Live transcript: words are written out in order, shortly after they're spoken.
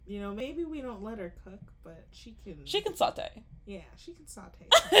Maybe we don't let her cook, but she can. She can saute. Yeah, she can saute.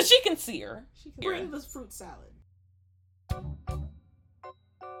 She can sear. She can bring this fruit salad.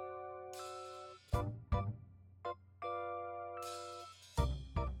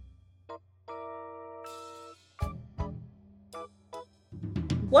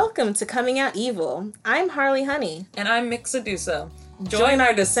 Welcome to Coming Out Evil. I'm Harley Honey. And I'm Mick Sedusa. Join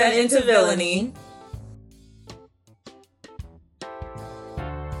our descent into villainy.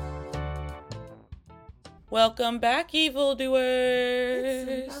 Welcome back, evildoers.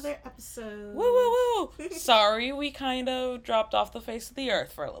 It's another episode. Woo, woo, woo. Sorry, we kind of dropped off the face of the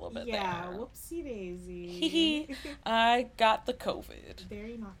earth for a little bit there. Whoopsie daisy. I got the COVID.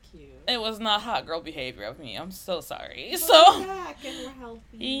 Very not cute. It was not hot girl behavior of me. I'm so sorry. But we're back and we're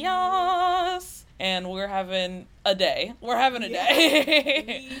healthy. Yes. And we're having a day.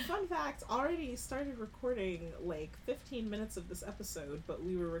 Day. We, fun fact, already started recording like 15 minutes of this episode, but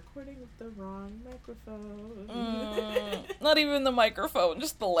we were recording with the wrong microphone. Not even the microphone,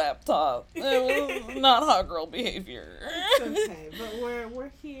 just the laptop. It was not hot girl behavior. It's okay, but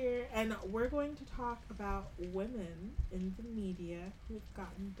we're here, and we're going to talk about women in the media who've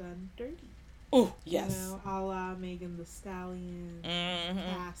gotten done dirty. Oh, yes. A la Megan Thee Stallion,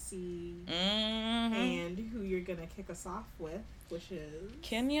 Cassie, Mm-hmm. and who you're going to kick us off with, which is...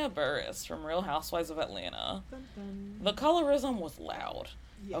 Kenya Burris from Real Housewives of Atlanta. Dun, dun. The colorism was loud.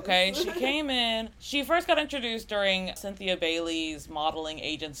 Yes. Okay, she came in, she first got introduced during Cynthia Bailey's modeling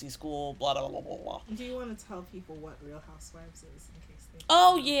agency school, blah, blah, blah, blah, blah. Do you want to tell people what Real Housewives is in case they...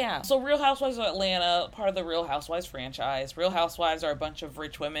 Oh, yeah. So Real Housewives of Atlanta, part of the Real Housewives franchise. Real Housewives are a bunch of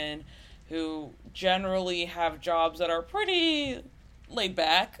rich women who generally have jobs that are pretty laid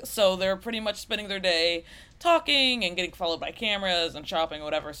back. So they're pretty much spending their day talking and getting followed by cameras and shopping or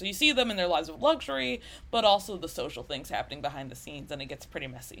whatever. So you see them in their lives of luxury, but also the social things happening behind the scenes, and it gets pretty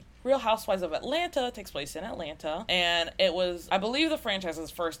messy. Real Housewives of Atlanta takes place in Atlanta, and it was, I believe the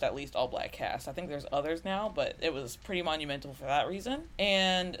franchise's first at least all-black cast. I think there's others now, but it was pretty monumental for that reason.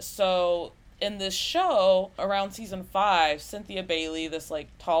 And so in this show, around season 5, Cynthia Bailey, this like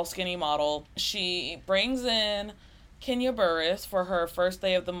tall, skinny model, she brings in Kenya Burris for her first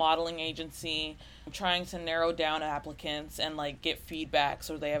day of the modeling agency, trying to narrow down applicants and like get feedback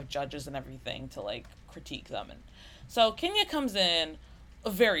so they have judges and everything to like critique them. And so Kenya comes in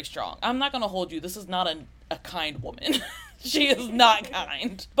very strong. I'm not gonna hold you. This is not a kind woman. She is not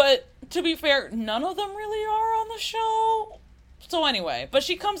kind. But to be fair, none of them really are on the show. So anyway, but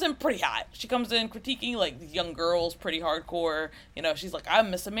she comes in pretty hot. She comes in critiquing, like, these young girls pretty hardcore. She's like,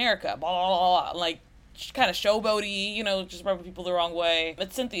 I'm Miss America, blah, blah, blah. Like, she's kind of showboaty, just rubbing people the wrong way.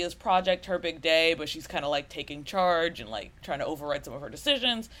 It's Cynthia's project, her big day, but she's kind of, like, taking charge and, like, trying to override some of her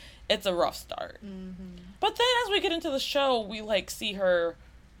decisions. It's a rough start. Mm-hmm. But then as we get into the show, we, like, see her,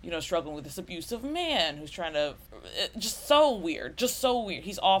 struggling with this abusive man who's trying to... Just so weird.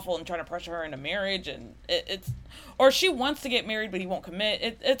 He's awful and trying to pressure her into marriage, and it's... Or she wants to get married, but he won't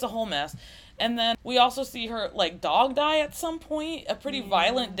commit. It's a whole mess. And then we also see her, like, dog die at some point. A pretty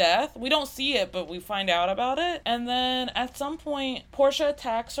violent death. We don't see it, but we find out about it. And then at some point, Portia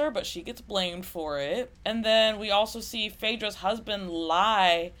attacks her, but she gets blamed for it. And then we also see Phaedra's husband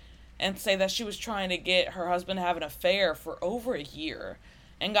lie and say that she was trying to get her husband to have an affair for over a year.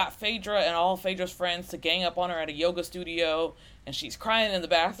 And got Phaedra and all Phaedra's friends to gang up on her at a yoga studio. And she's crying in the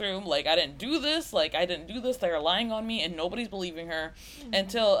bathroom, like, I didn't do this. They're lying on me, and nobody's believing her. Mm-hmm.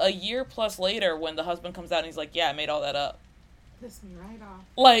 Until a year plus later, when the husband comes out and he's like, yeah, I made all that up. Pissed me right off.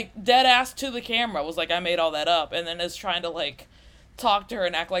 Like, dead ass to the camera was like, I made all that up. And then is trying to, like, talk to her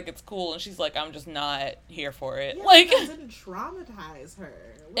and act like it's cool. And she's like, I'm just not here for it. Yeah, like, that didn't traumatize her.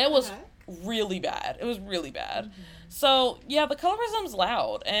 It was really bad. Mm-hmm. So, yeah, the colorism's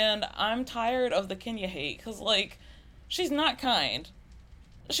loud. And I'm tired of the Kenya hate. Because, like... She's not kind.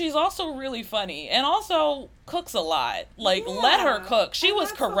 She's also really funny. And also cooks a lot. Like, let her cook. She was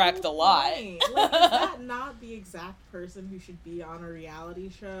correct a lot. Like, is that not the exact person who should be on a reality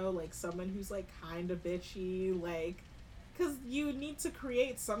show? Like, someone who's, like, kind of bitchy. Like, because you need to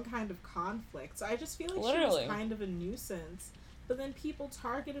create some kind of conflict. So I just feel like she was kind of a nuisance. But then people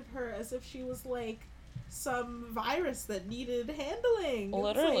targeted her as if she was, like, some virus that needed handling.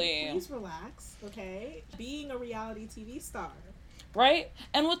 Literally. It's like, please relax, okay? Being a reality TV star. Right?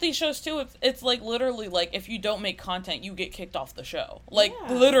 And with these shows, too, it's like, literally, like, if you don't make content, you get kicked off the show. Like,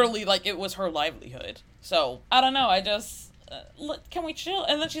 literally, like, it was her livelihood. So, I don't know, I just... can we chill?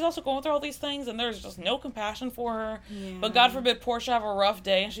 And then she's also going through all these things, and there's just no compassion for her. Yeah. But God forbid Portia have a rough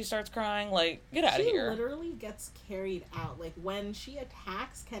day and she starts crying. Like, get out of here. She literally gets carried out. Like, when she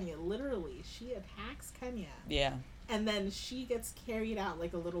attacks Kenya, literally, she attacks Kenya. Yeah. and then she gets carried out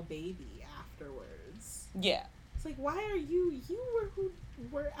like a little baby afterwards. Yeah. It's like, why are you were who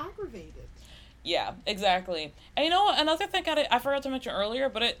were aggravated. Yeah, exactly. And you know what? Another thing I forgot to mention earlier,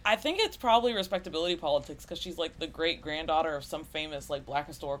 but I think it's probably respectability politics because she's like the great granddaughter of some famous like black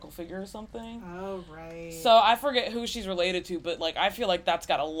historical figure or something. Oh, right. So I forget who she's related to, but like I feel like that's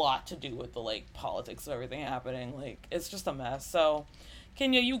got a lot to do with the like politics of everything happening. Like it's just a mess. So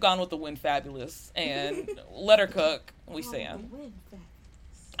Kenya, you gone with the wind fabulous, and let her cook. We stand.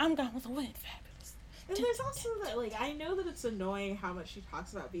 I'm gone with the wind fabulous. And there's also that, like, I know that it's annoying how much she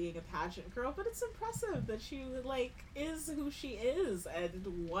talks about being a pageant girl, but it's impressive that she, like, is who she is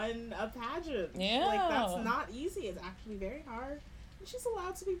and won a pageant. Yeah. Like, that's not easy. It's actually very hard. And she's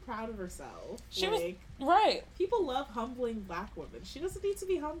allowed to be proud of herself. She like, was, right. People love humbling black women. She doesn't need to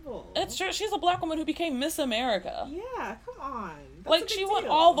be humble. It's true. She's a black woman who became Miss America. Yeah, come on. That's like, she went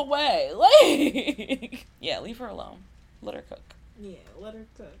all the way. Like, yeah, leave her alone. Let her cook. Yeah, let her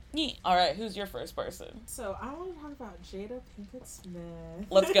cook. Yeah. All right, who's your first person? So I want to talk about Jada Pinkett Smith.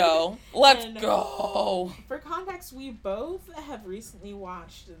 Let's go. Let's go. For context, we both have recently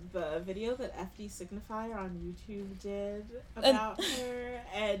watched the video that FD Signifier on YouTube did about her,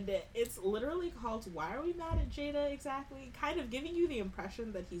 and it's literally called "Why Are We Mad at Jada?" Exactly, kind of giving you the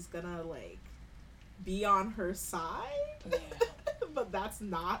impression that he's gonna like be on her side, Yeah. but that's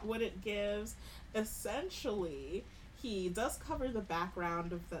not what it gives. Essentially, he does cover the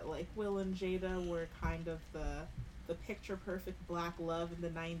background of that, like, Will and Jada were kind of the picture-perfect black love in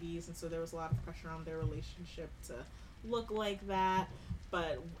the 90s, and so there was a lot of pressure on their relationship to look like that.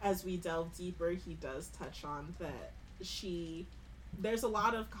 But as we delve deeper, he does touch on that there's a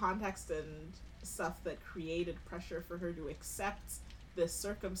lot of context and stuff that created pressure for her to accept this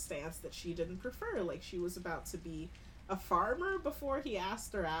circumstance that she didn't prefer. Like, she was about to be a farmer before he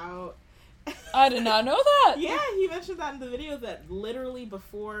asked her out. I did not know that. Yeah, he mentioned that in the video, that literally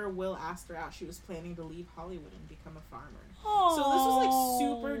before Will asked her out, she was planning to leave Hollywood and become a farmer. Aww. So this was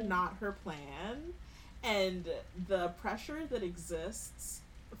like super not her plan, and the pressure that exists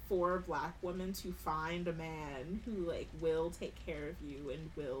for black women to find a man who like will take care of you and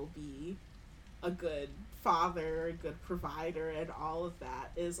will be a good father, a good provider, and all of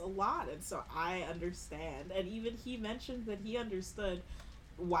that is a lot. And so I understand, and even he mentioned that he understood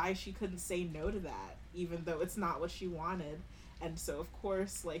why she couldn't say no to that, even though it's not what she wanted. And so of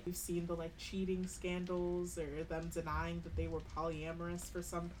course, like, we've seen the like cheating scandals or them denying that they were polyamorous for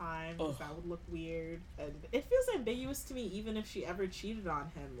some time, because that would look weird. And it feels ambiguous to me, even if she ever cheated on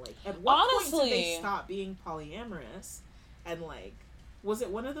him. Like, at what point did they stop being polyamorous? And like, was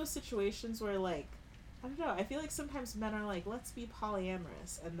it one of those situations where, like, I don't know, I feel like sometimes men are like, let's be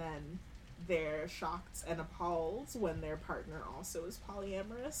polyamorous, and then they're shocked and appalled when their partner also is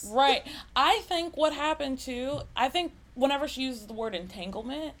polyamorous. Right. I think what happened too, whenever she uses the word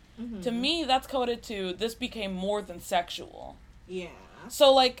entanglement, to me that's coded to this became more than sexual. Yeah.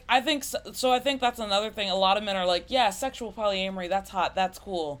 So like, I think that's another thing. A lot of men are like, yeah, sexual polyamory, that's hot, that's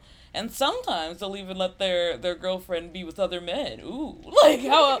cool. And sometimes they'll even let their girlfriend be with other men. Ooh. Like,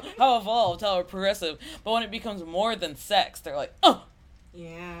 how evolved, how progressive. But when it becomes more than sex, they're like, oh.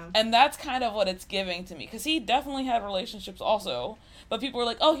 Yeah. And that's kind of what it's giving to me. Because he definitely had relationships also. But people were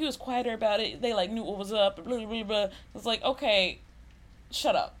like, oh, he was quieter about it. They, like, knew what was up. Blah, blah, blah. It's like, okay,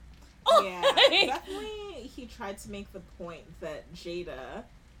 shut up. Yeah. Definitely he tried to make the point that Jada,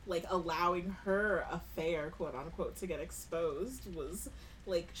 like, allowing her affair, quote unquote, to get exposed was,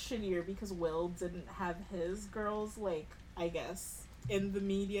 like, shittier because Will didn't have his girls, like, I guess, in the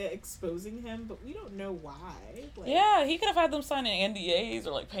media exposing him, but we don't know why. Like, yeah, he could have had them signing NDAs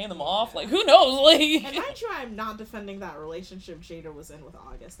or like paying them off. Like, who knows? Like, and mind you, I'm not defending that relationship Jada was in with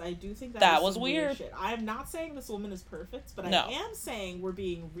August. I do think that was weird shit. I'm not saying this woman is perfect, but I am saying we're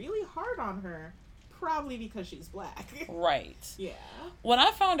being really hard on her, probably because she's black. Right. Yeah. When I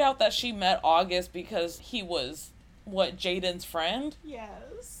found out that she met August because he was Jaden's friend?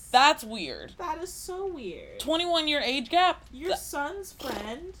 Yes. That's weird. That is so weird. 21-year age gap? Your son's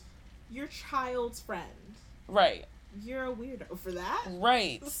friend, your child's friend. Right. You're a weirdo for that?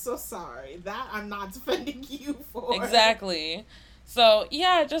 Right. So sorry. That I'm not defending you for. Exactly. So,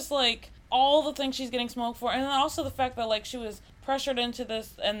 yeah, just, like, all the things she's getting smoked for. And then also the fact that, like, she was pressured into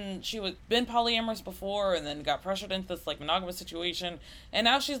this, and she was been polyamorous before, and then got pressured into this, like, monogamous situation. And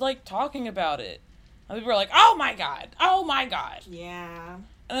now she's, like, talking about it. And people are like, oh my god. Oh my god. Yeah.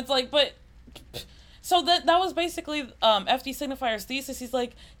 And it's like, but... So that was basically FD Signifier's thesis. He's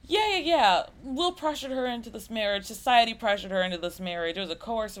like, yeah. Will pressured her into this marriage. Society pressured her into this marriage. It was a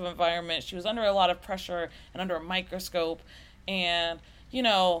coercive environment. She was under a lot of pressure and under a microscope. And, you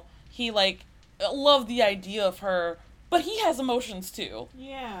know, he, like, love the idea of her, but he has emotions too.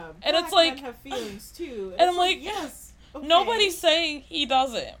 Yeah. And Black it's like... men have feelings too. And I'm like, yes. Okay. Nobody's saying he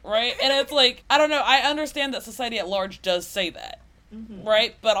doesn't, right? And it's like, I don't know, I understand that society at large does say that,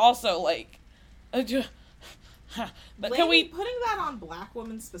 right? But also, like, but can we... Putting that on black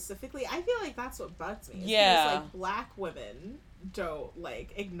women specifically, I feel like that's what bugs me. Yeah. Because, like, black women don't,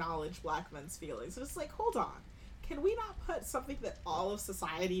 like, acknowledge black men's feelings. It's like, hold on. Can we not put something that all of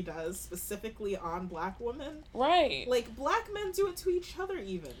society does specifically on black women? Right. Like, black men do it to each other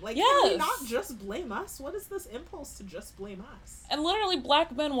even. Like, yes. Can we not just blame us? What is this impulse to just blame us? And literally,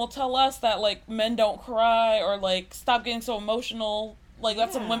 black men will tell us that, like, men don't cry or, like, stop getting so emotional. Like,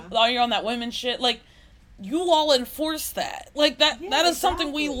 that's you're on that women shit. Like, you all enforce that. Like, that is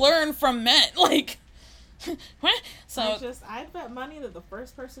something we learn from men. Like, so... I'd bet money that the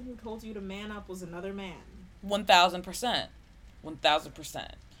first person who told you to man up was another man. 1000%. 1000%.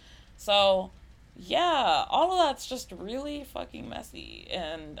 So, yeah, all of that's just really fucking messy,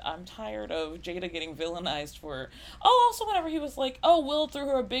 and I'm tired of Jada getting villainized for... Oh, also whenever he was like, oh, Will threw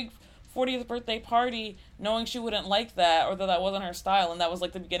her a big 40th birthday party knowing she wouldn't like that, or that wasn't her style, and that was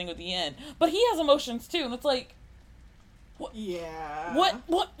like the beginning of the end. But he has emotions too, and it's like... What? Yeah.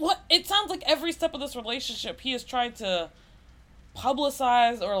 What? It sounds like every step of this relationship he has tried to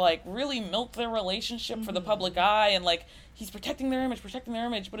publicize or like really milk their relationship for the public eye, and like he's protecting their image,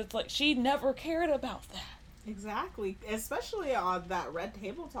 but it's like she never cared about that. Exactly. Especially on that Red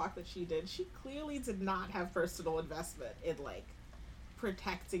Table Talk that she did, she clearly did not have personal investment in like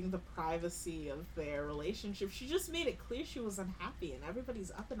protecting the privacy of their relationship. She just made it clear she was unhappy, and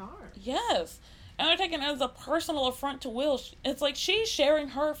everybody's up in arms. Yes, and they're taking it as a personal affront to Will. It's like she's sharing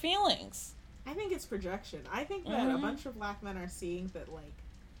her feelings. I think it's projection. I think that a bunch of black men are seeing that, like,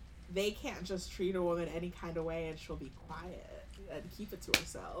 they can't just treat a woman any kind of way and she'll be quiet and keep it to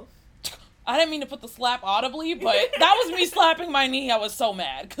herself. I didn't mean to put the slap audibly, but that was me slapping my knee. I was so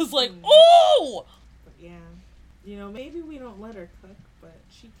mad. Because, like, ooh! But, yeah. You know, maybe we don't let her cook, but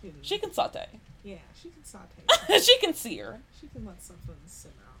she can... She can saute. Yeah, she can saute. She can sear. She can let something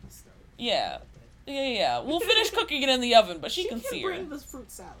simmer on the stove. Yeah. Yeah. We'll finish cooking it in the oven, but she can sear. She can bring this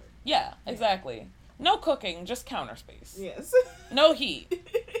fruit salad. Yeah, exactly. No cooking, just counter space. Yes. No heat.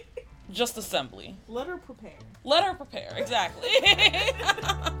 Just assembly. Let her prepare. Let her prepare, exactly.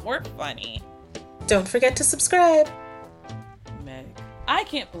 We're funny. Don't forget to subscribe. Meg. I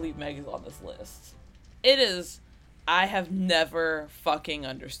can't believe Meg is on this list. It is... I have never fucking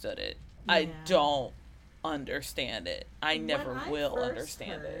understood it. Yeah. I don't understand it. I never will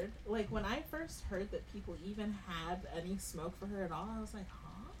understand it. Like, when I first heard that people even had any smoke for her at all, I was like, huh?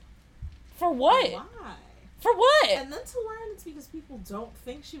 For what? Why? For what? And then to learn it's because people don't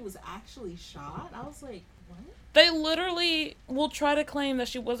think she was actually shot, I was like, what? They literally will try to claim that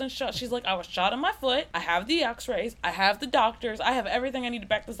she wasn't shot. She's like, I was shot in my foot. I have the x-rays. I have the doctors. I have everything I need to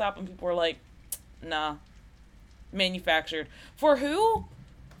back this up. And people are like, nah. Manufactured. For who?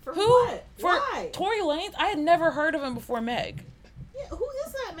 For who? What? For Why? Tory Lanez? I had never heard of him before Meg. Yeah, who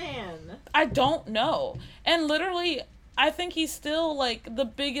is that man? I don't know. And literally, I think he's still, like, the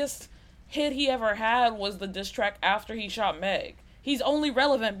biggest hit he ever had was the diss track after he shot Meg. He's only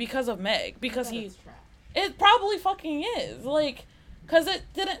relevant because of Meg. Because it probably fucking is. Like, because it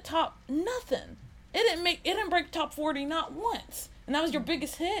didn't top nothing. It didn't break top 40 not once. And that was your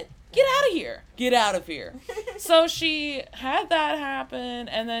biggest hit? Get out of here. Get out of here. So she had that happen,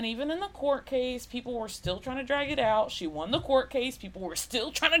 and then even in the court case, people were still trying to drag it out. She won the court case. People were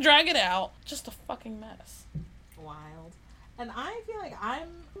still trying to drag it out. Just a fucking mess. Wild. And I feel like I'm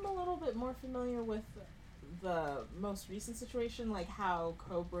a little bit more familiar with the most recent situation, like how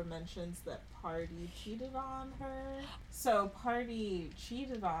Cobra mentions that Party cheated on her. So Party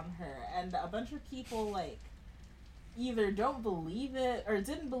cheated on her, and a bunch of people, like, either don't believe it or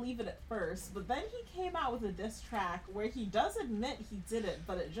didn't believe it at first, but then he came out with a diss track where he does admit he did it,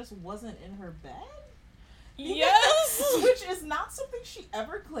 but it just wasn't in her bed. Yes! Which is not something she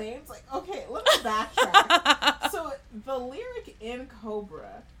ever claims. Like, okay, let me backtrack. So the lyric in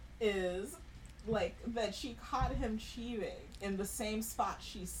Cobra is like that she caught him cheating in the same spot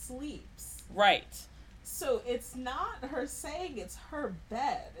she sleeps. Right. So it's not her saying it's her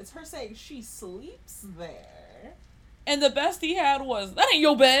bed. It's her saying she sleeps there. And the best he had was, that ain't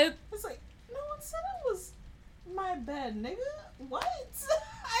your bed. It's like, no one said it was my bed, nigga. What?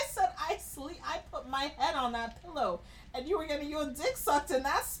 I said I put my head on that pillow and you were getting your dick sucked in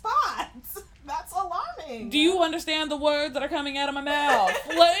that spot. That's alarming. Do you understand the words that are coming out of my mouth?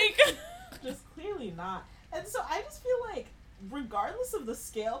 Like, just clearly not. And so I just feel like regardless of the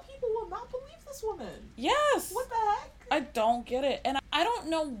scale, people will not believe this woman. Yes. What the heck? I don't get it. And I don't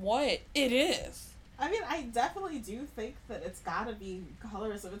know what it is. I mean, I definitely do think that it's gotta be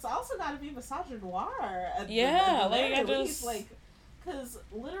colorism. It's also gotta be misogynoir. Because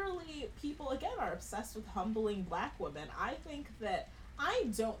literally people, again, are obsessed with humbling black women. I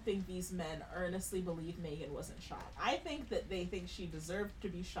don't think these men earnestly believe Megan wasn't shot. I think that they think she deserved to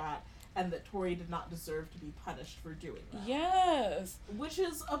be shot and that Tory did not deserve to be punished for doing that. Yes. Which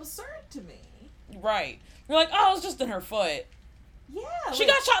is absurd to me. Right. You're like, oh, it was just in her foot. Yeah. She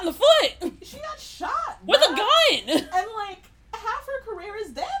got shot in the foot! She got shot! With a gun! And, half her career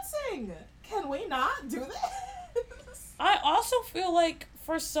is dancing! Can we not do this? I also feel like,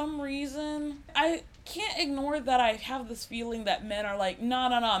 for some reason, I can't ignore that I have this feeling that men are like, no,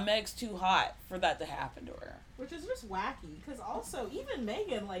 Meg's too hot for that to happen to her. Which is just wacky, because also, even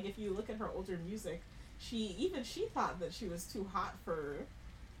Megan, if you look at her older music, she thought that she was too hot for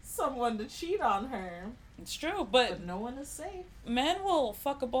someone to cheat on her. It's true, but no one is safe. Men will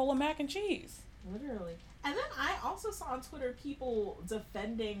fuck a bowl of mac and cheese. Literally. And then I also saw on Twitter people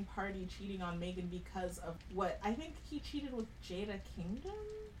defending Party cheating on Megan because of what, I think he cheated with Jada Kingdom,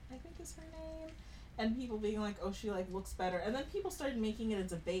 I think is her name. And people being like, oh, she looks better. And then people started making it a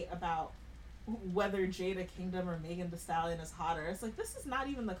debate about whether Jada Kingdom or Megan Thee Stallion is hotter. It's this is not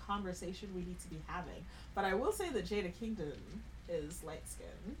even the conversation we need to be having. But I will say that Jada Kingdom is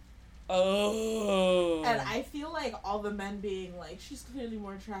light-skinned. Oh. And I feel like all the men being she's clearly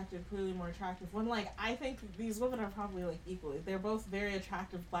more attractive, when I think these women are probably equally. They're both very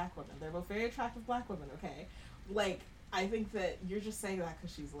attractive black women. Okay? I think that you're just saying that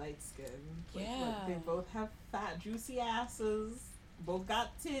because she's light-skinned. Yeah. They both have fat, juicy asses. Both got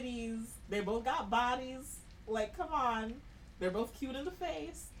titties. They both got bodies. Come on. They're both cute in the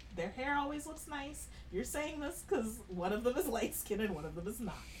face. Their hair always looks nice. You're saying this because one of them is light-skinned and one of them is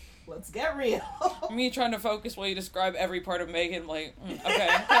not. Let's get real. Me trying to focus while you describe every part of Megan, okay,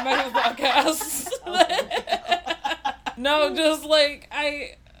 Megan's podcast. No, just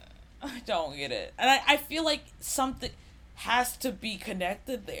I don't get it. And I feel like something has to be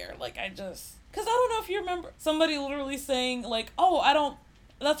connected there. Because I don't know if you remember somebody literally saying,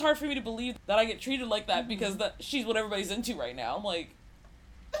 that's hard for me to believe that I get treated like that because she's what everybody's into right now. I'm like,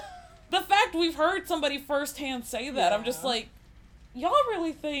 the fact we've heard somebody firsthand say that, yeah. I'm just y'all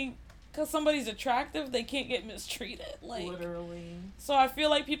really think because somebody's attractive they can't get mistreated? Literally. So I feel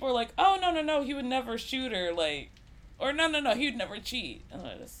like people are like, oh, no, he would never shoot her, or no, he would never cheat. And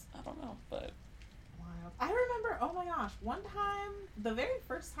I don't know, but... Wild. I remember, oh my gosh, one time, the very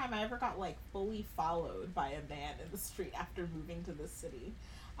first time I ever got, fully followed by a man in the street after moving to this city,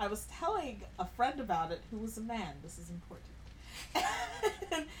 I was telling a friend about it who was a man. This is important.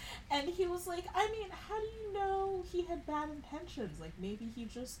 And he was like, I mean, how do you know he had bad intentions? Maybe he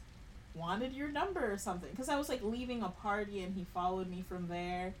just wanted your number or something. Because I was, leaving a party and he followed me from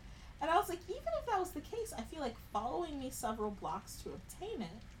there. And I was like, even if that was the case, I feel like following me several blocks to obtain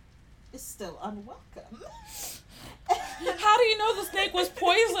it is still unwelcome. How do you know the snake was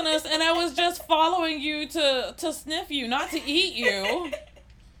poisonous and I was just following you to sniff you, not to eat you?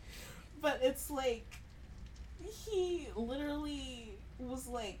 But it's he literally was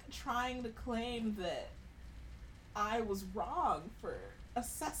trying to claim that I was wrong for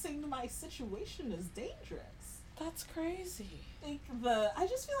assessing my situation as dangerous. That's crazy. I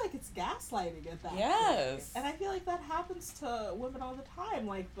just feel like it's gaslighting at that yes. point. And I feel like that happens to women all the time.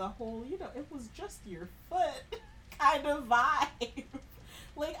 The whole, it was just your foot kind of vibe.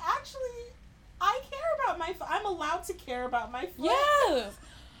 Actually, I care about my foot. I'm allowed to care about my foot. Yes.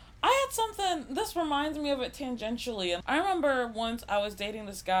 I had something, this reminds me of it tangentially. I remember once I was dating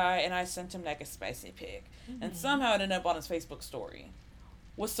this guy and I sent him a spicy pic. Mm-hmm. And somehow it ended up on his Facebook story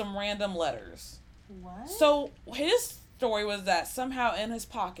with some random letters. What? So his story was that somehow in his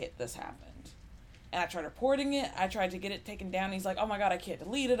pocket this happened. And I tried reporting it. I tried to get it taken down. He's like, oh my God, I can't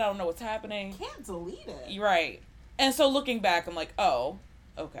delete it. I don't know what's happening. You can't delete it. Right. And so looking back, I'm like, oh,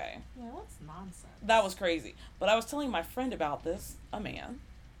 okay. Yeah, that's nonsense. That was crazy. But I was telling my friend about this, a man.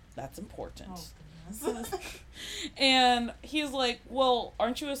 That's important. Oh, goodness. And he's like, well,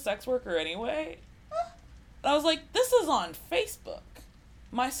 aren't you a sex worker anyway? And I was like, this is on Facebook.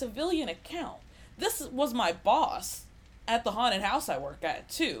 My civilian account. This was my boss at the haunted house I work at,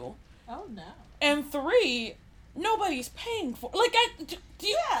 2. Oh, no. And 3, nobody's paying for... do you...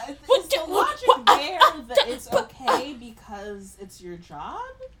 Yeah, is the logic there that it's okay because it's your job?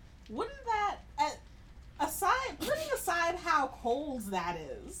 Wouldn't that... putting aside how cold that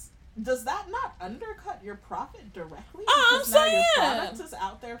is, does that not undercut your profit directly? I'm because now saying your product is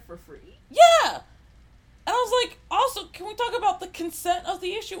out there for free? Yeah. And I was like, also, can we talk about the consent of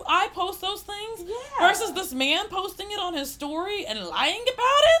the issue? I post those things Yeah. versus this man posting it on his story and lying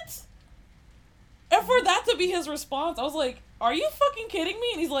about it? And for that to be his response, I was like, are you fucking kidding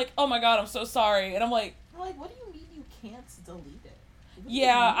me? And he's like, oh my god, I'm so sorry. And I'm like, what do you mean you can't delete it? What do you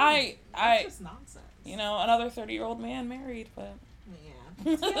yeah, mean? That's just nonsense. you know, another 30-year-old man married, but...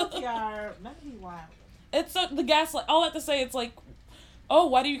 Yeah. TLDR, men be wild. It's the gaslight. All I have to say, it's like, oh,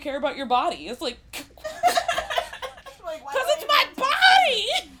 why do you care about your body? It's like, because it's my body!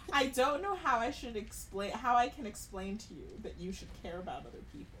 I don't know how I can explain to you that you should care about other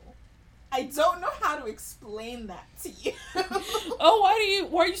people. I don't know how to explain that to you. Oh,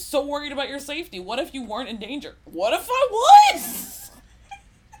 why are you so worried about your safety? What if you weren't in danger? What if I was?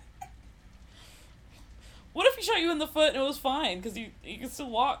 What if he shot you in the foot and it was fine because you can still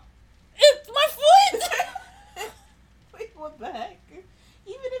walk? It's my foot! Wait, what the heck? Even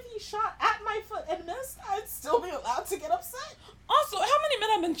if he shot at my foot and missed, I'd still be allowed to get upset. Also, how many men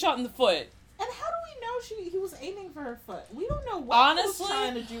have been shot in the foot? And how do we know he was aiming for her foot? We don't know what he was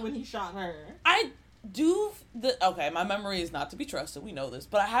trying to do when he shot her. Okay, my memory is not to be trusted, we know this,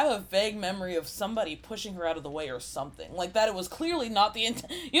 but I have a vague memory of somebody pushing her out of the way or something. Like, that it was clearly not the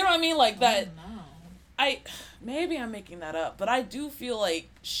intent. You know what I mean? Like, that... Maybe I'm making that up, but I do feel like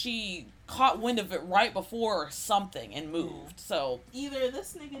she caught wind of it right before something and moved, so... Either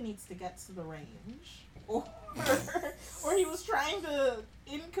this nigga needs to get to the range, or he was trying to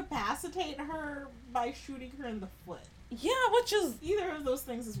incapacitate her by shooting her in the foot. Yeah, which is... Either of those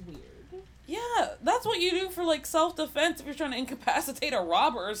things is weird. Yeah, that's what you do for, like, self-defense if you're trying to incapacitate a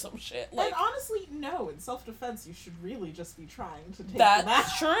robber or some shit. Like, and honestly, no, in self-defense, you should really just be trying to take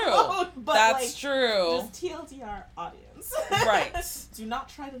that's them true. out. But, that's true. Just TLDR audience. Right. Do not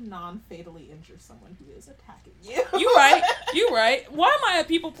try to non-fatally injure someone who is attacking you. You right. Why am I a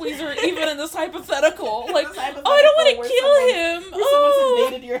people pleaser even in this hypothetical? Like, oh, I don't want to kill him. Someone's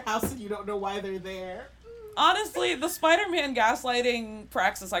invaded your house and you don't know why they're there. Honestly, the Spider-Man gaslighting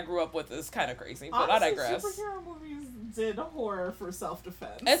praxis I grew up with is kind of crazy, but honestly, I digress. Superhero movies did horror for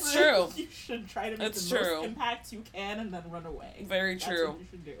self-defense. It's true. You should try to make the most impact you can and then run away. Very true. That's what you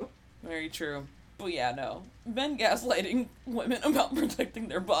should do. Very true. But yeah, no. Men gaslighting women about protecting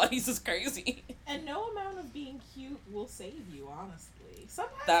their bodies is crazy. And no amount of being cute will save you, honestly.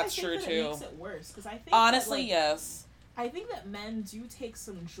 Sometimes that's I true think too. It makes it worse because I think honestly, yes. I think that men do take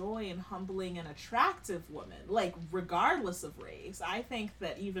some joy in humbling an attractive woman, like, regardless of race. I think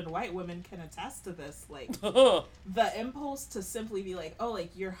that even white women can attest to this, like, the impulse to simply be like, oh, like,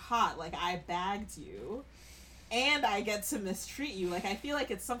 you're hot, like, I bagged you, and I get to mistreat you. Like, I feel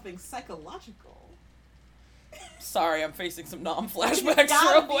like it's something psychological. Sorry, I'm facing some flashbacks It's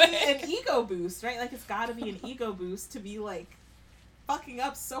gotta real quick. be an ego boost, right? Like, it's gotta be an ego boost to be, like, fucking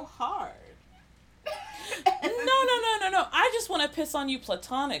up so hard. No. I just want to piss on you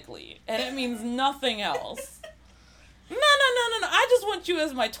platonically, and it means nothing else. No. I just want you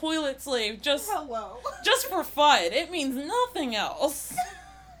as my toilet slave, just for fun. It means nothing else.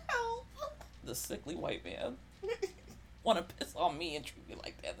 Help. The sickly white man want to piss on me and treat me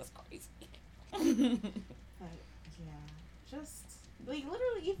like that. That's crazy. But yeah, just like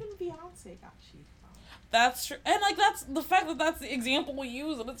literally, even Beyonce got cheated on. That's true, and like that's the fact that that's the example we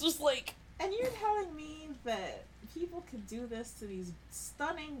use, and it's just like. And you're telling me that people could do this to these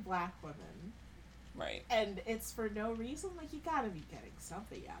stunning black women. Right. And it's for no reason? Like, you gotta be getting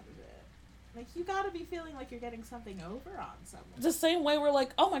something out of it. Like, you gotta be feeling like you're getting something over on someone. The same way we're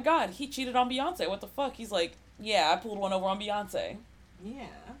like, oh my god, he cheated on Beyonce. What the fuck? He's like, yeah, I pulled one over on Beyonce. Yeah.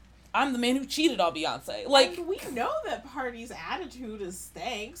 I'm the man who cheated on Beyonce. Like, and we know that Party's attitude is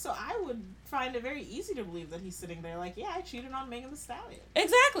stank, so I would find it very easy to believe that he's sitting there like, yeah, I cheated on Megan Thee Stallion.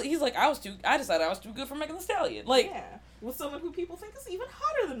 Exactly. He's like, I decided I was too good for Megan Thee Stallion. Like, yeah, with someone who people think is even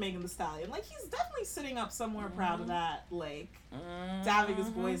hotter than Megan Thee Stallion. Like, he's definitely sitting up somewhere proud of that, like, dabbing his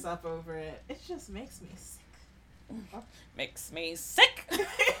boys up over it. It just makes me sick. Makes me sick.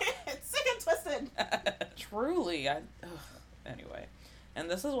 Sick and twisted. Truly. Anyway. And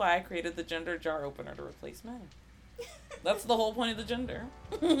this is why I created the gender jar opener to replace men. That's the whole point of the gender.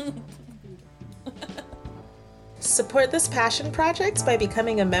 Support this passion project by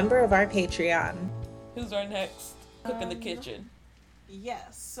becoming a member of our Patreon. Who's our next cook in the kitchen?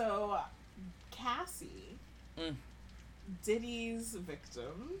 Yes, so Cassie, Diddy's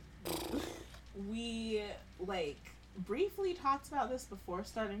victim. We, briefly talked about this before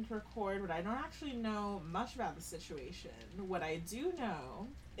starting to record, but I don't actually know much about the situation. What I do know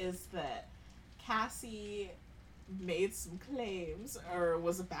is that Cassie made some claims or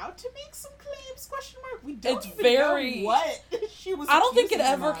was about to make some claims, question mark. We don't know what she was I don't think it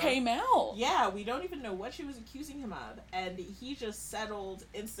accusing him ever of. came out. Yeah, we don't even know what she was accusing him of, and he just settled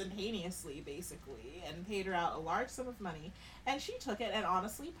instantaneously, basically, and paid her out a large sum of money, and she took it and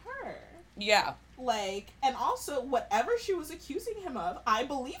honestly her. Yeah. Like, and also, whatever she was accusing him of, I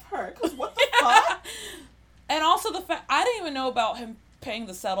believe her, because what the fuck? And also the fact, I didn't even know about him paying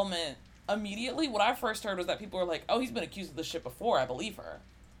the settlement immediately. What I first heard was that people were like, oh, he's been accused of this shit before, I believe her.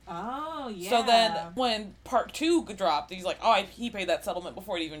 Oh, yeah. So then, when part 2 dropped, he's like, oh, he paid that settlement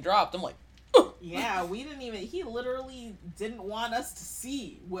before it even dropped. I'm like, yeah, we didn't even, he literally didn't want us to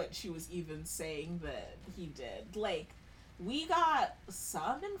see what she was even saying that he did. Like, we got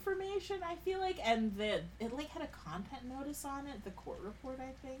some information, I feel like, and it, like, had a content notice on it, the court report,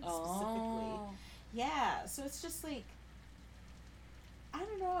 I think, specifically. oh. Yeah, so it's just, like, I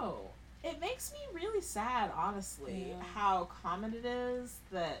don't know. It makes me really sad, honestly, how common it is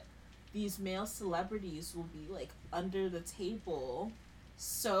that these male celebrities will be, like, under the table,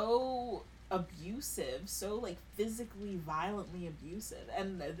 so abusive, so, like, physically, violently abusive.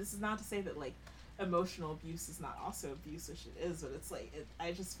 And this is not to say that, like, emotional abuse is not also abuse, which it is, but it's like,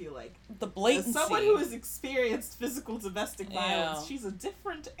 I just feel like The blatancy. as someone who has experienced physical domestic violence, she's a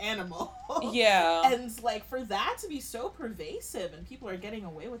different animal. Yeah. And like, for that to be so pervasive and people are getting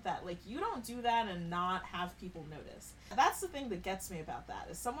away with that, like, you don't do that and not have people notice. That's the thing that gets me about that,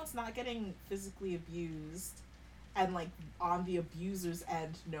 is someone's not getting physically abused and, like, on the abuser's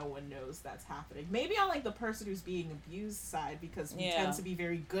end, no one knows that's happening. Maybe on, like, the person who's being abused side, because we tend to be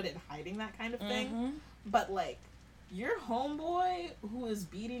very good at hiding that kind of thing. Mm-hmm. But, like, your homeboy who is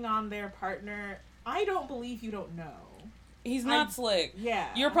beating on their partner, I don't believe you don't know. He's not slick. Yeah.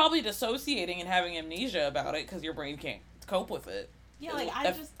 You're probably dissociating and having amnesia about it because your brain can't cope with it. Yeah, like, I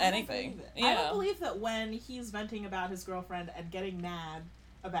don't believe it. Yeah. I don't believe that when he's venting about his girlfriend and getting mad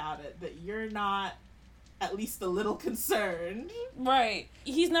about it, that you're not at least a little concerned. Right.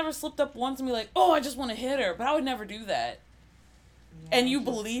 He's never slipped up once and be like, oh, I just want to hit her, but I would never do that. Yeah, and you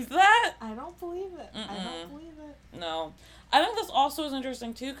believe that? I don't believe it. I don't believe it. No. I think this also is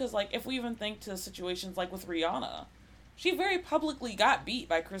interesting, too, because, like, if we even think to situations like with Rihanna, she very publicly got beat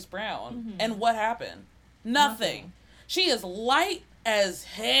by Chris Brown. Mm-hmm. And what happened? Nothing. She is light as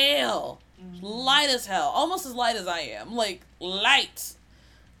hell. Mm-hmm. Light as hell. Almost as light as I am. Like, light.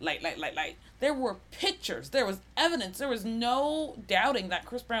 Light. There were pictures. There was evidence. There was no doubting that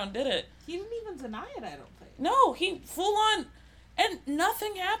Chris Brown did it. He didn't even deny it, I don't think. No, he full on... And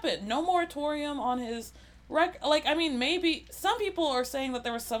nothing happened. No moratorium on his... Like, I mean, maybe... Some people are saying that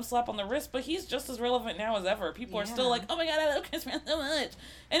there was some slap on the wrist, but he's just as relevant now as ever. People are still like, oh my god, I love Chris Brown so much.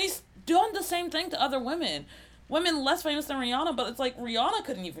 And he's done the same thing to other women. Women less famous than Rihanna, but it's like, Rihanna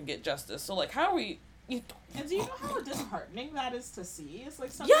couldn't even get justice. So, like, how are we... And do you know how disheartening that is to see? It's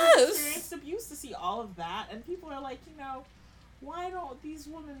like someone who's experienced abuse to see all of that, and people are like, you know, why don't these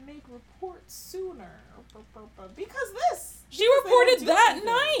women make reports sooner? Because she reported that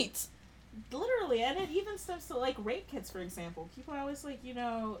night. Literally, and it even stems to, like, rape kits, for example. People are always like, you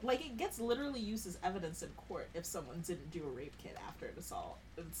know, like, it gets literally used as evidence in court if someone didn't do a rape kit after an assault.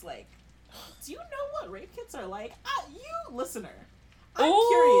 It's like, do you know what rape kits are like? You, listener, I'm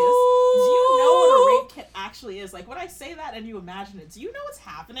curious. Do you know what a rape kit actually is? Like, when I say that and you imagine it, do you know what's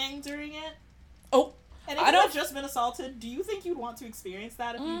happening during it? Oh, and if you had just been assaulted, do you think you'd want to experience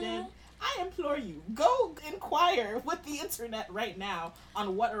that if you did? I implore you, go inquire with the internet right now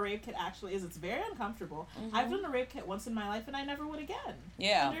on what a rape kit actually is. It's very uncomfortable. Mm-hmm. I've done a rape kit once in my life, and I never would again.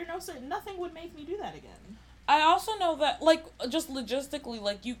 Yeah. Under nothing would make me do that again. I also know that, like, just logistically,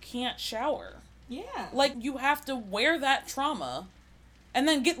 like, you can't shower. Yeah. Like, you have to wear that trauma and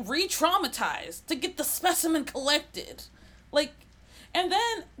then get re-traumatized to get the specimen collected. Like, and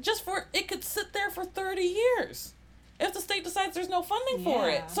then just for, it could sit there for 30 years if the state decides there's no funding for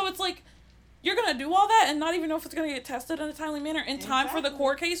it. So it's like, you're going to do all that and not even know if it's going to get tested in a timely manner in time for the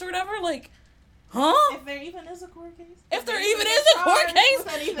court case or whatever? Like, huh? If there even is a court case? If there even is a court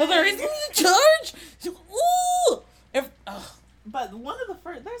case? If there isn't a charge? Ooh! But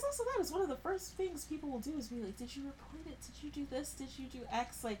there's also that, is one of the first things people will do is be like, did you report it? Did you do this? Did you do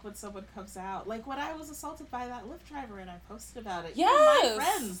X? Like, when someone comes out. Like, when I was assaulted by that Lyft driver and I posted about it. Yes! Even my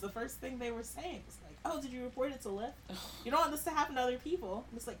friends, the first thing they were saying was like, oh, did you report it to Lyft? You don't want this to happen to other people.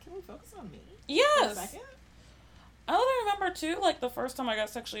 I'm just like, can we focus on me? Yes! For a second? I remember, too, like, the first time I got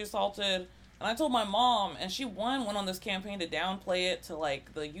sexually assaulted, and I told my mom, and she went on this campaign to downplay it to,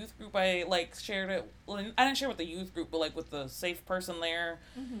 like, the youth group. I, like, shared it. Well, I didn't share it with the youth group, but, like, with the safe person there.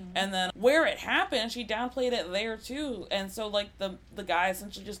 Mm-hmm. And then where it happened, she downplayed it there, too. And so, like, the guy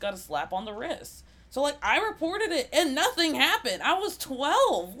essentially just got a slap on the wrist. So, like, I reported it and nothing happened. I was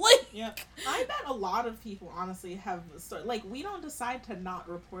 12. Like, yeah. I bet a lot of people, honestly, have started, like, we don't decide to not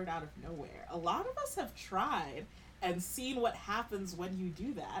report out of nowhere. A lot of us have tried and seen what happens when you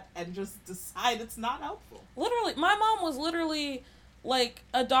do that and just decide it's not helpful. Literally, my mom was literally, like,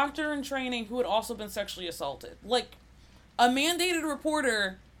 a doctor in training who had also been sexually assaulted. Like, a mandated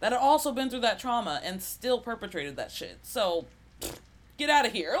reporter that had also been through that trauma and still perpetrated that shit. So, get out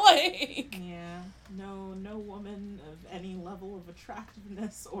of here. Like, yeah, no woman of any level of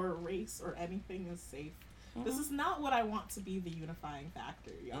attractiveness or race or anything is safe. Mm-hmm. This is not what I want to be the unifying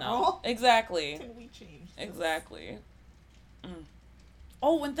factor, y'all. No, exactly. Can we change this? Exactly.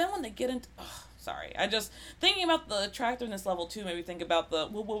 Oh, and then when they get into... Oh, sorry. I just... Thinking about the attractiveness level, too, made me think about the...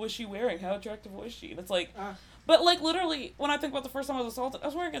 Well, what was she wearing? How attractive was she? And it's like... But, like, literally, when I think about the first time I was assaulted, I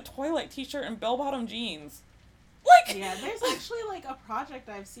was wearing a Twilight t-shirt and bell-bottom jeans. Like... Yeah, there's actually, like, a project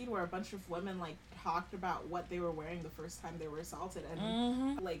I've seen where a bunch of women, like, talked about what they were wearing the first time they were assaulted,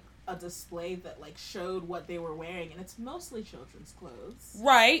 and, like, a display that, like, showed what they were wearing, and it's mostly children's clothes.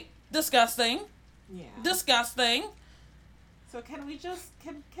 Right. Disgusting. Yeah. Disgusting. So can we just,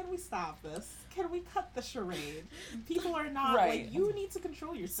 can we stop this? Can we cut the charade? People are not, right. Like, you need to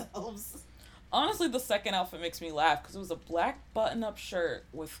control yourselves. Honestly, the second outfit makes me laugh because it was a black button-up shirt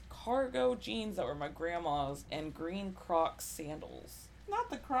with cargo jeans that were my grandma's and green Crocs sandals. Not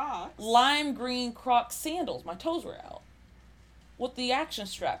the Crocs. Lime green Crocs sandals. My toes were out. With the action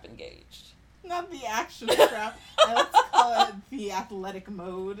strap engaged. Not the action strap. Let's call it the athletic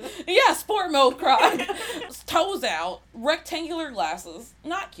mode. Yeah, sport mode Crocs. Toes out. Rectangular glasses.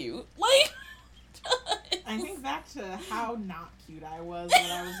 Not cute. Like... I think back to how not cute I was when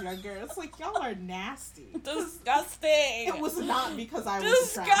I was younger. It's like, y'all are nasty. Disgusting. It was not because I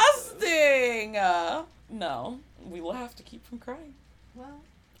was disgusting. No, we will have to keep from crying. Well,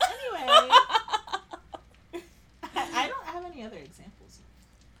 anyway, I don't have any other examples.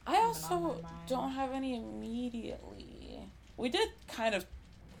 I also don't have any immediately. We did kind of,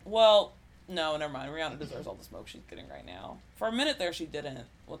 well, no, never mind. Rihanna deserves all the smoke she's getting right now. For a minute there, she didn't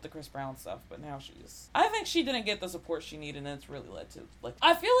with the Chris Brown stuff, but now she's... I think she didn't get the support she needed, and it's really led to, like...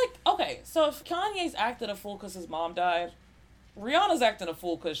 I feel like, okay, so if Kanye's acted a fool because his mom died, Rihanna's acting a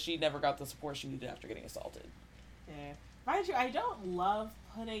fool because she never got the support she needed after getting assaulted. Yeah. Mind you, I don't love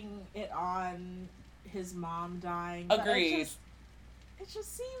putting it on his mom dying. Agreed. It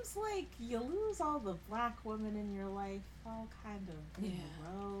just seems like you lose all the black women in your life all kind of in a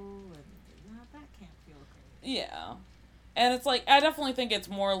row, and that can't feel great. Yeah. And it's like, I definitely think it's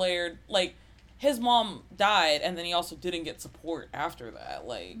more layered. Like, his mom died, and then he also didn't get support after that.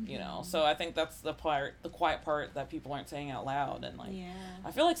 Like, you know, so I think that's the quiet part that people aren't saying out loud. And, like,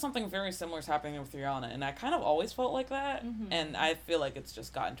 I feel like something very similar is happening with Rihanna, and I kind of always felt like that. And I feel like it's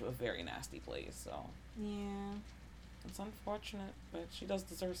just gotten to a very nasty place, so. Yeah. It's unfortunate, but she does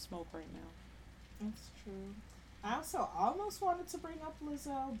deserve smoke right now. It's true. I also almost wanted to bring up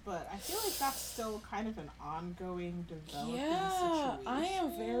Lizzo, but I feel like that's still kind of an ongoing developing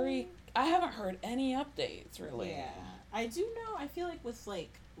situation. I haven't heard any updates, really. Yeah. I do know, I feel like with,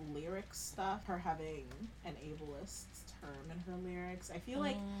 like, lyric stuff, her having an ableist term in her lyrics, I feel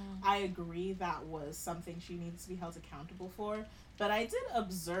like I agree that was something she needs to be held accountable for. But I did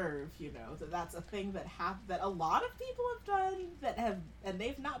observe, you know, that that's a thing that that a lot of people have done and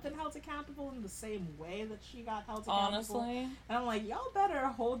they've not been held accountable in the same way that she got held accountable. Honestly. And I'm like, y'all better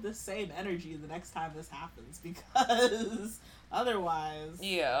hold the same energy the next time this happens, because otherwise...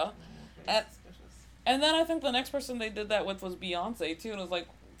 Yeah. And then I think the next person they did that with was Beyonce, too, and it was like,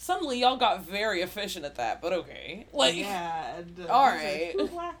 suddenly y'all got very efficient at that, but okay. Like, yeah, and, all right. For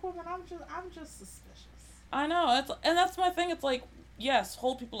black women, I'm just suspicious. I know, and that's my thing. It's like, yes,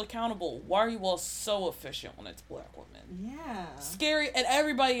 hold people accountable. Why are you all so efficient when it's black women? Yeah. Scary, and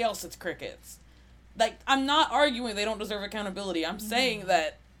everybody else, it's crickets. Like, I'm not arguing they don't deserve accountability. I'm saying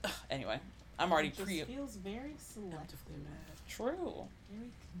that. Anyway, I'm already it just feels very selectively mad. True.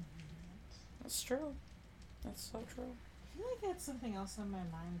 Very convenient. That's true. That's so true. I feel like I had something else on my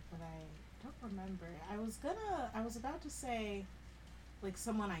mind, but I don't remember. I was about to say, like,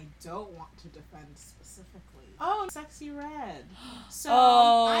 someone I don't want to defend specifically. Oh, Sexy Red. So,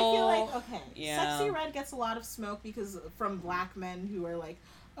 I feel like, okay, Sexy Red gets a lot of smoke because from black men who are like,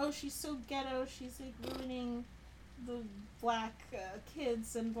 oh, she's so ghetto, she's, like, ruining the black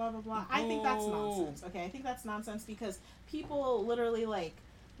kids and blah, blah, blah. I think that's nonsense, okay? I think that's nonsense because people literally, like,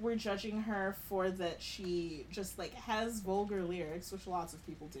 were judging her for that she just, like, has vulgar lyrics, which lots of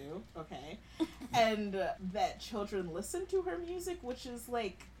people do, okay? And that children listen to her music, which is,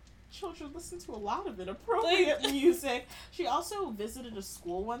 like, children listen to a lot of inappropriate music. She also visited a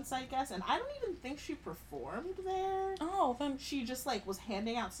school once, I guess, and I don't even think she performed there. Oh, then She just, like, was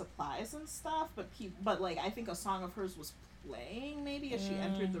handing out supplies and stuff, but like, I think a song of hers was playing, maybe, as she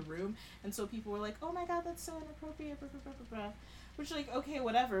entered the room, and so people were like, oh my god, that's so inappropriate, blah, blah, blah, blah, blah. Which, like, okay,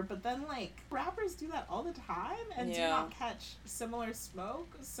 whatever, but then, like, rappers do that all the time and do not catch similar smoke,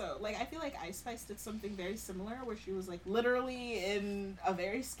 so, like, I feel like Ice Spice did something very similar, where she was, like, literally in a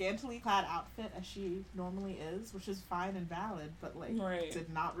very scantily clad outfit as she normally is, which is fine and valid, but, like, did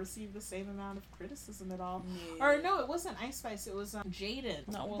not receive the same amount of criticism at all. Yeah. Or, no, it wasn't Ice Spice, it was Jaden.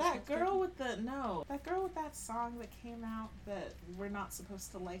 That girl with that song that came out that we're not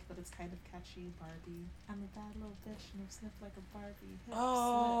supposed to like, but it's kind of catchy, Barbie. I'm a bad little bitch and I sniff like a Barbie.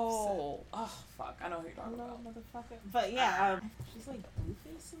 Fuck, I know who you're talking about. Motherfucker. But yeah, she's like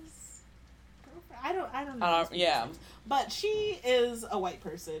Blueface's girlfriend. I don't know. Yeah. But she is a white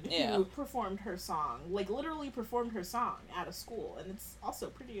person who performed her song, like literally performed her song at a school, and it's also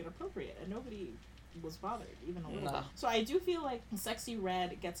pretty inappropriate, and nobody was bothered even a little bit. So I do feel like Sexy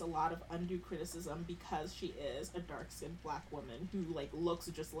Red gets a lot of undue criticism because she is a dark-skinned black woman who like looks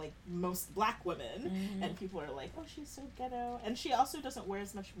just like most black women, and people are like, oh, she's so ghetto, and she also doesn't wear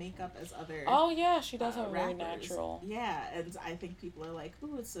as much makeup as other she does have very natural. And I think people are like,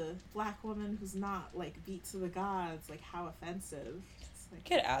 ooh, it's a black woman who's not like beat to the gods, like how offensive. It's like,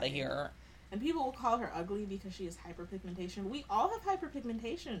 get out of here. And people will call her ugly because she has hyperpigmentation. We all have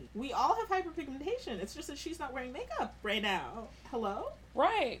hyperpigmentation. It's just that she's not wearing makeup right now. Hello?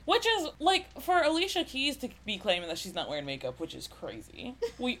 Right. Which is, like, for Alicia Keys to be claiming that she's not wearing makeup, which is crazy.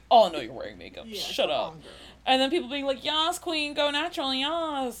 We all know you're wearing makeup. Shut up. And then people being like, yas, queen, go natural,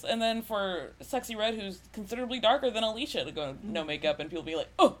 yas. And then for Sexy Red, who's considerably darker than Alicia, to go no makeup, and people be like,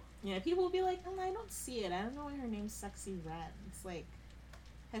 oh. Yeah, people will be like, oh, I don't see it. I don't know why her name's Sexy Red. It's like,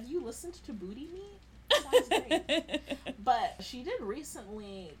 have you listened to Booty Meat? Sounds great. But she did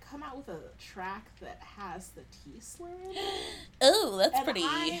recently come out with a track that has the T slur in it. Oh, that's pretty.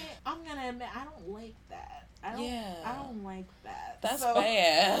 I'm gonna admit, I don't like that. I don't like that. That's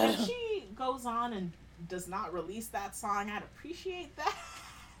bad. If she goes on and does not release that song, I'd appreciate that.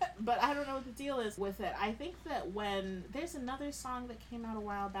 But I don't know what the deal is with it. I think that when there's another song that came out a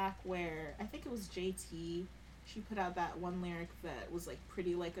while back where I think it was JT. She put out that one lyric that was, like,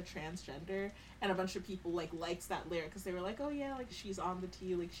 pretty like a transgender, and a bunch of people, like, liked that lyric because they were like, oh, yeah, like, she's on the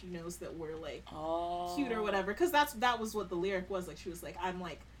T, like, she knows that we're, like, cute or whatever, because that was what the lyric was, like, she was like, I'm,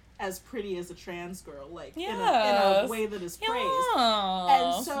 like, as pretty as a trans girl, like, in a way that is praised.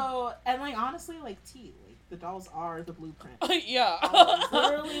 And so, and, like, honestly, like, T, like, the dolls are the blueprint.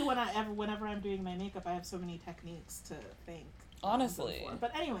 Literally, whenever I'm doing my makeup, I have so many techniques to thank. Honestly.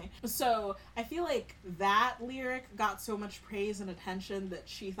 But anyway, so I feel like that lyric got so much praise and attention that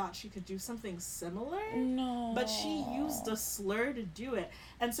she thought she could do something similar. No. But she used a slur to do it.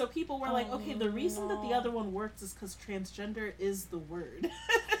 And so people were like, okay, the reason that the other one works is because transgender is the word.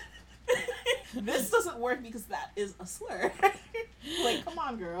 This doesn't work because that is a slur. Like, come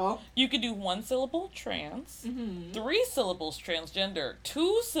on, girl. You could do 1 syllable trans, 3 syllables transgender,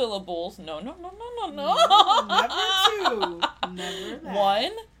 2 syllables. No. Never 2. Never that.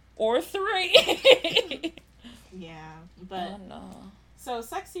 1 or 3. Yeah, but no. So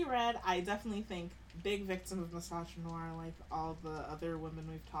Sexy Red, I definitely think big victim of misogynoir, like all the other women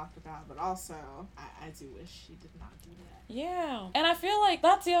we've talked about, but also I do wish she did not do that. Yeah. And I feel like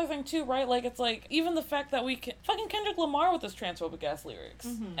that's the other thing too, right? Like, it's like, even the fact that we can fucking Kendrick Lamar with his transphobic ass lyrics,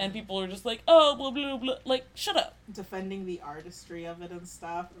 and people are just like, oh, blah, blah, blah, like, shut up. Defending the artistry of it and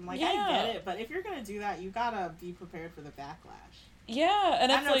stuff. I'm like, I get it, but if you're gonna do that, you gotta be prepared for the backlash. Yeah,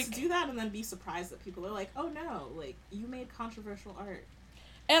 and it's like, to do that and then be surprised that people are like, oh no, like, you made controversial art.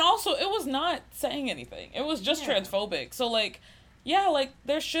 And also, it was not saying anything. It was just transphobic. So, like, yeah, like,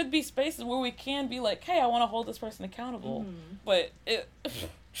 there should be spaces where we can be like, hey, I want to hold this person accountable. But it...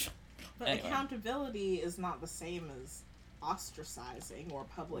 But accountability is not the same as ostracizing or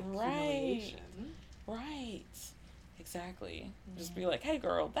public humiliation. Right. Exactly. Just be like, hey,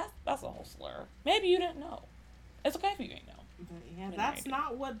 girl, that's a whole slur. Maybe you didn't know. It's okay if you didn't know. But yeah, that's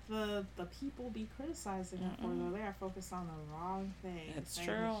not what the people be criticizing her for, though. They are focused on the wrong thing. It's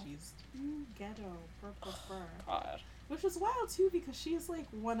true. She's too ghetto. God. Which is wild, too, because she is, like,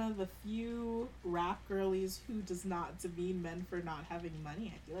 one of the few rap girlies who does not demean men for not having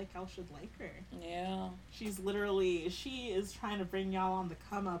money. I feel like y'all should like her. Yeah. She is trying to bring y'all on the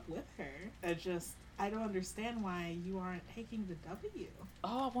come up with her. I don't understand why you aren't taking the W.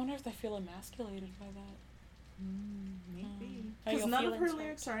 Oh, I wonder if they feel emasculated by that. Maybe. How you Because none of her feeling,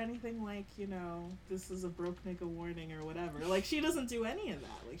 lyrics are anything like, this is a broke nigga warning or whatever. Like, she doesn't do any of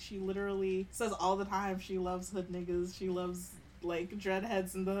that. Like, she literally says all the time she loves hood niggas. She loves, like,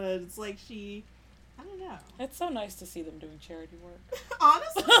 dreadheads in the hood. It's like I don't know. It's so nice to see them doing charity work.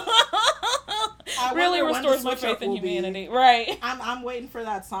 Honestly. Really restores my faith in humanity. Right. I'm waiting for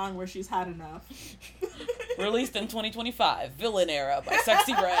that song where she's had enough. Released in 2025, Villain Era by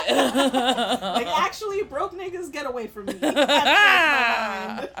Sexy Red. Like, actually, broke niggas, get away from me.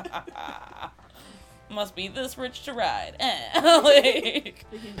 That changed my mind. Must be this rich to ride. Like,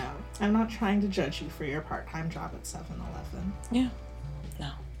 I'm not trying to judge you for your part-time job at 7-Eleven. Yeah.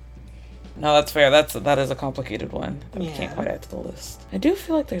 No, that's fair. That is a complicated one that we can't quite add to the list. I do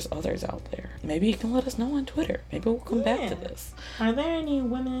feel like there's others out there. Maybe you can let us know on Twitter. Maybe we'll come back to this. Are there any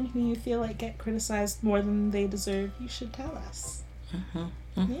women who you feel like get criticized more than they deserve? You should tell us. Yeah.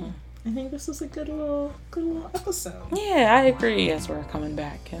 I think this was a good little episode. Yeah, I agree as we're coming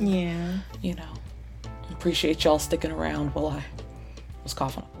back. And, yeah. Appreciate y'all sticking around while I was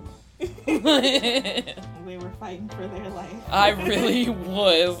coughing up. They were fighting for their life. I really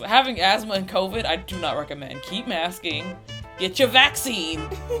was. Having asthma and COVID, I do not recommend. Keep masking. Get your vaccine.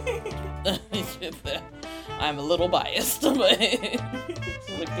 I'm a little biased, but it's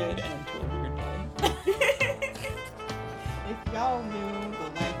a good end to a weird day. If y'all knew the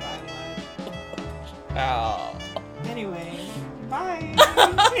life I led. Oh. Anyway, bye.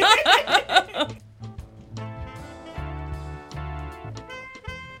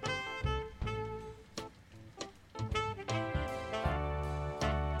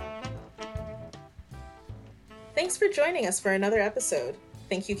 Thanks for joining us for another episode.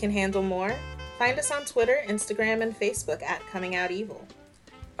 Think you can handle more? Find us on Twitter, Instagram, and Facebook at Coming Out Evil.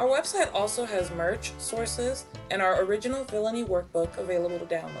 Our website also has merch, sources, and our original villainy workbook available to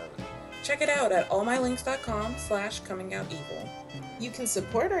download. Check it out at allmylinks.com/comingouteval. You can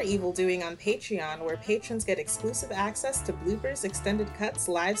support our evil doing on Patreon, where patrons get exclusive access to bloopers, extended cuts,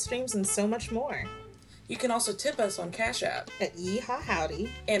 live streams, and so much more. You can also tip us on Cash App At Yeehaw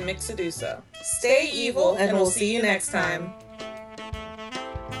Howdy and Mixadusa. Stay evil, and we'll see you next time.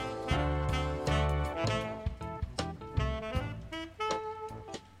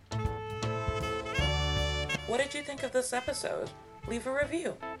 What did you think of this episode? Leave a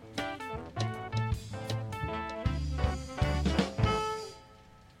review.